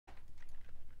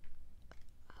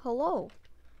Hello.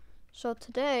 So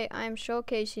today I am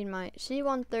showcasing my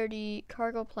C130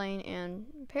 cargo plane and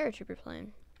paratrooper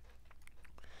plane.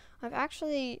 I've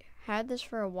actually had this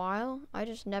for a while. I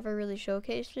just never really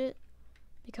showcased it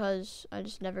because I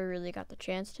just never really got the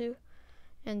chance to.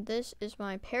 And this is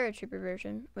my paratrooper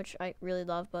version, which I really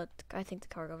love, but I think the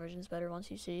cargo version is better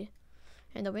once you see.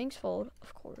 And the wings fold,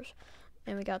 of course.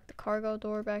 And we got the cargo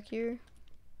door back here.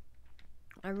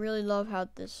 I really love how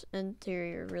this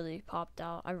interior really popped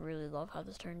out. I really love how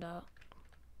this turned out.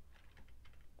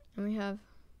 And we have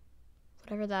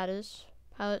whatever that is,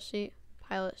 pilot seat.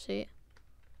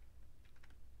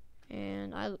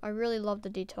 And I really love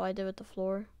the detail I did with the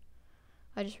floor.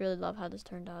 I just really love how this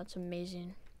turned out. It's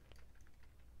amazing.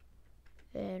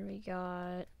 And we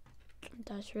got,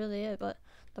 that's really it, but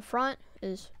the front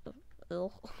is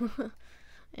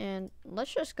and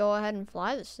let's just go ahead and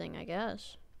fly this thing, I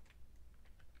guess.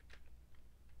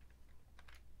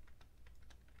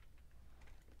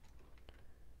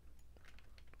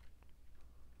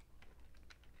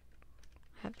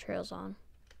 Have trails on.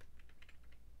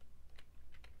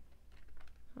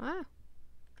 Wow.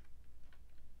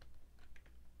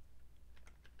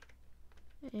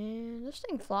 And this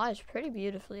thing flies pretty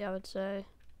beautifully, I would say.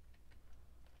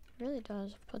 It really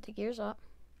does. Put the gears up.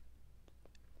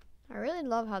 I really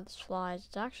love how this flies.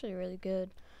 It's actually really good.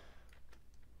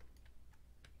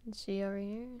 You can see over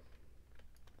here.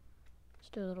 Let's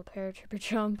do a little paratrooper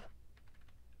jump.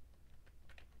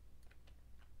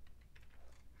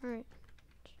 Alright.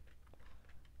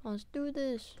 Let's do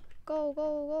this. Go, go,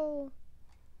 go.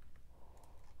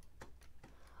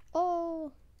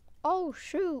 Oh. Oh,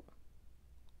 shoot.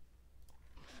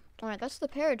 Alright, that's the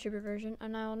paratrooper version,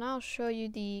 and I'll now show you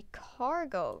the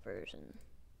cargo version,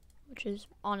 which is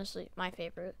honestly my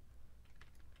favorite.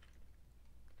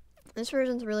 This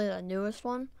version's really the newest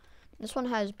one. This one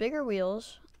has bigger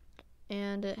wheels,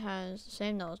 and it has the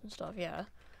same nose and stuff, yeah.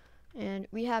 And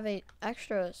we have a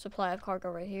extra supply of cargo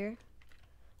right here.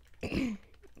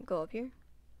 Go up here.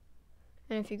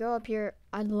 And if you go up here,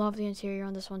 I love the interior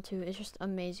on this one too. It's just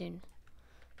amazing.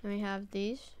 And we have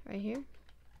these right here.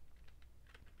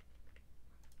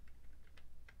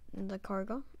 The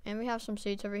cargo, and we have some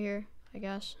seats over here, I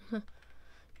guess. If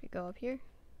you go up here,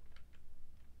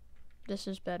 this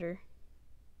is better,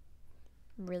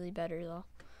 really better though,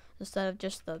 instead of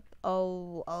just the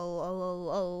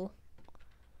oh.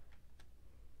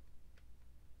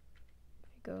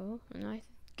 There you go, and I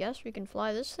guess we can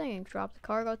fly this thing and drop the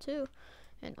cargo too,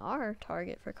 and our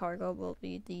target for cargo will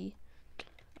be the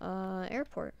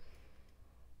airport.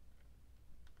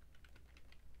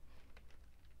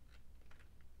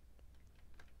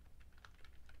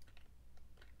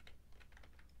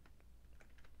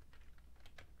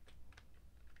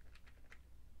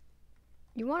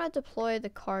 You want to deploy the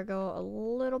cargo a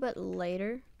little bit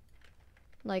later,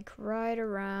 like right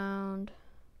around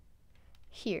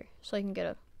here, so you can get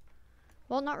a,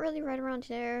 well, not really right around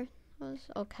there. That's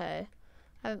okay.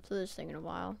 I haven't flew this thing in a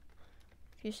while.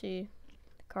 If you see,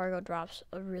 the cargo drops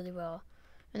really well,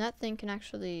 and that thing can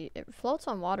actually, it floats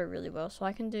on water really well, so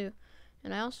I can do,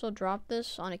 and I also dropped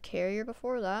this on a carrier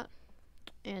before that,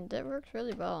 and it works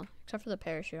really well, except for the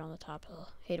parachute on the top. I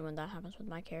hate it when that happens with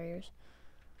my carriers.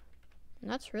 And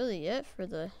that's really it for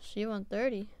the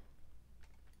C130.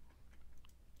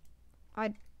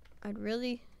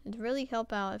 It'd really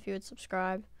help out if you would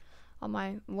subscribe on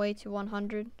my way to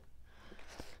 100.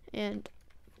 And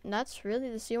that's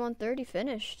really the C130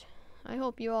 finished. I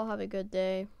hope you all have a good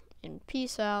day, and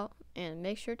peace out, and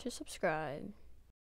make sure to subscribe.